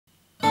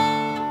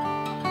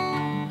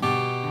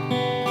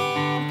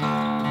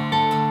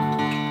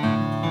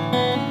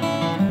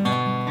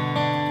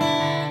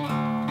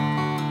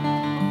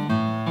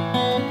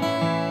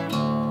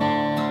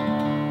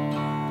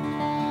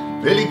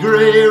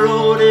Gray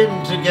rode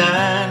into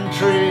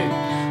Gantry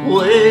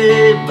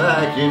way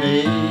back in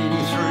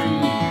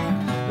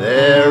 '83.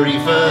 There he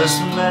first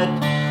met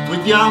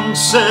with young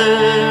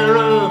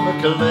Sarah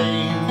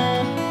McLean.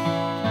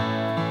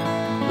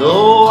 The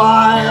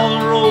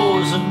wild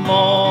rose of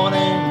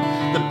morning,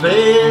 the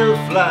pale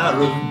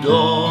flower of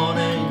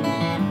dawning,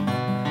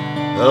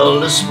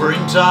 hurled the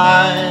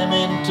springtime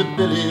into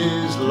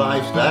Billy's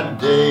life that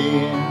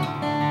day.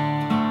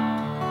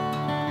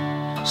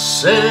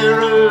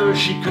 Sarah,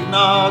 she could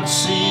not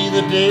see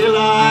the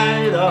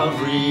daylight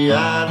of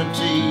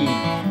reality.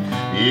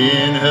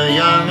 In her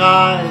young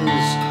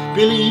eyes,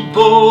 Billy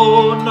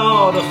bore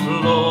not a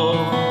flaw.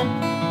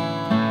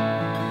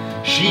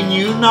 She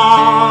knew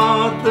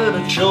not that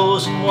a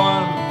chosen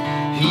one,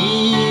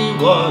 he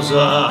was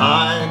a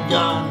hired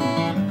gun,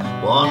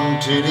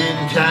 wanted in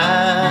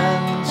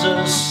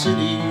Kansas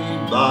City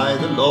by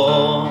the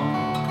law.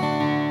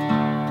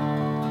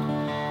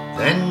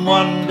 Then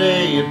one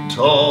day a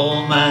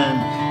tall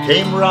man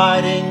came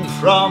riding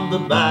from the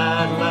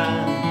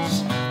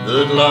Badlands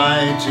that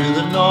lie to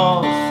the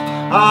north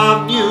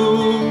of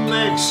New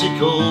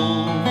Mexico.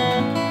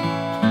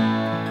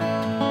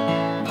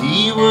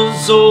 He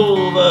was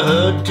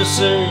overheard to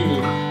say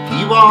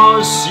he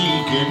was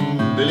seeking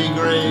Billy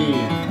Gray,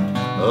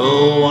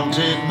 a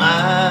wanted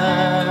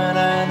man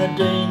and a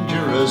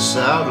dangerous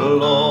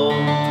outlaw.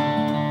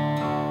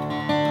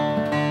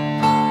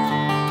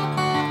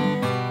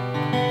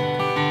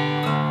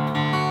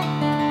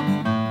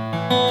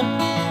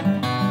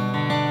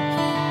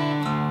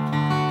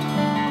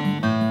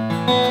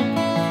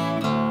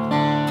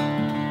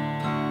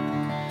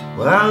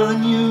 Well, the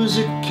news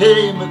it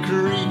came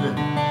a-creeping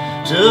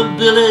to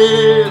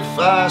Billy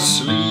fast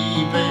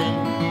sleeping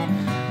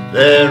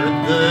there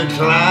at the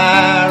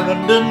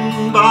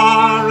Clarendon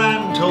Bar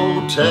and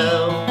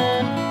Hotel.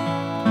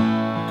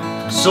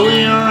 So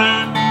he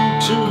ran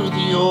to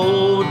the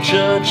old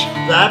church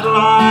that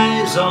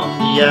lies on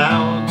the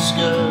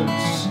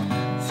outskirts,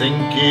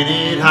 thinking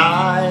it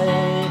high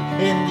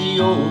in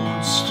the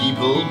old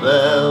steeple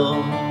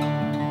bell.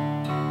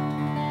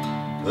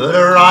 But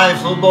a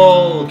rifle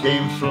ball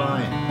came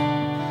flying,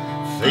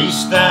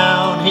 face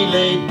down he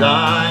lay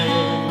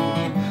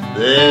dying,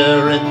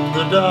 there in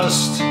the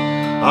dust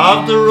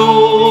of the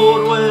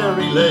road where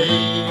he lay.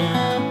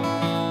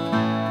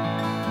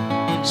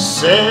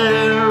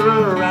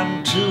 Sarah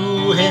ran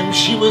to him,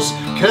 she was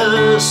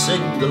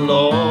cursing the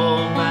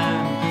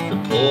lawman.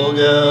 The poor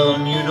girl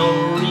knew no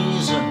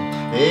reason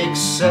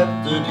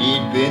except that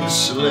he'd been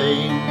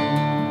slain.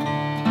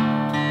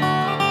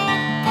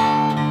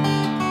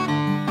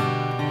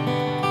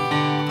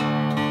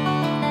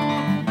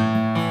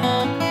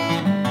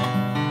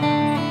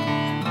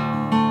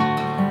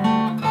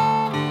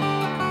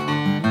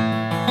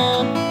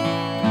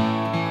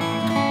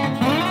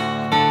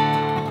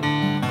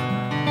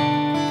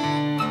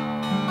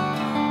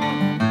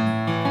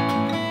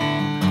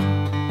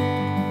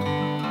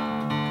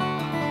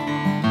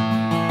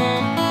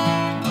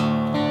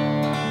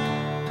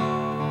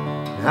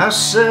 Now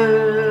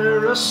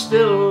Sarah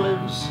still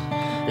lives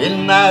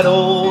in that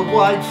old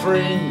white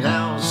frame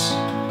house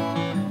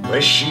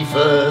where she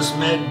first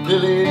met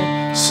Billy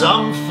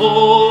some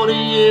 40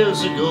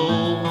 years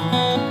ago.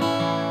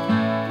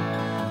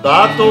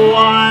 But the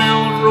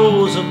wild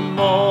rose of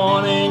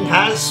morning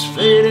has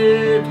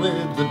faded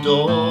with the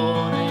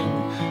dawning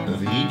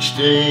of each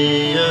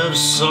day of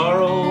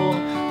sorrow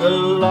the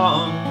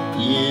long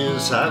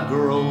years have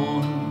grown.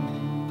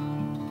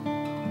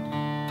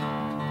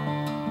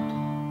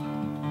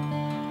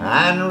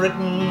 And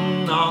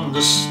written on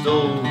the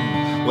stone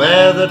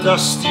where the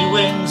dusty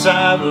winds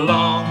have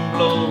long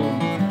blown,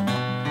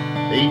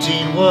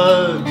 18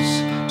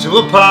 words to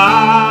a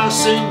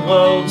passing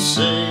world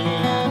say,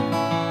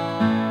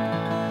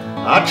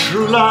 our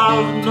true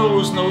love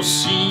knows no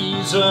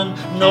season,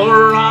 no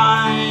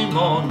rhyme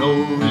or no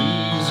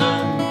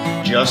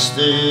reason.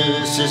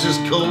 Justice is as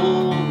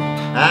cold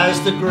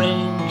as the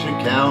Granger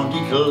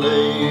County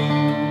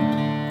clay.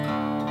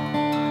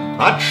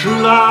 Our true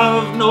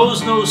love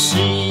knows no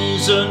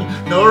season,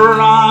 no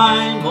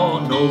rhyme or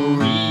no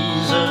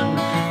reason.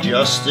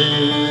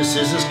 Justice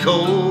is as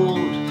cold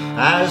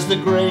as the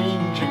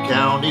Granger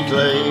County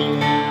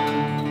clay.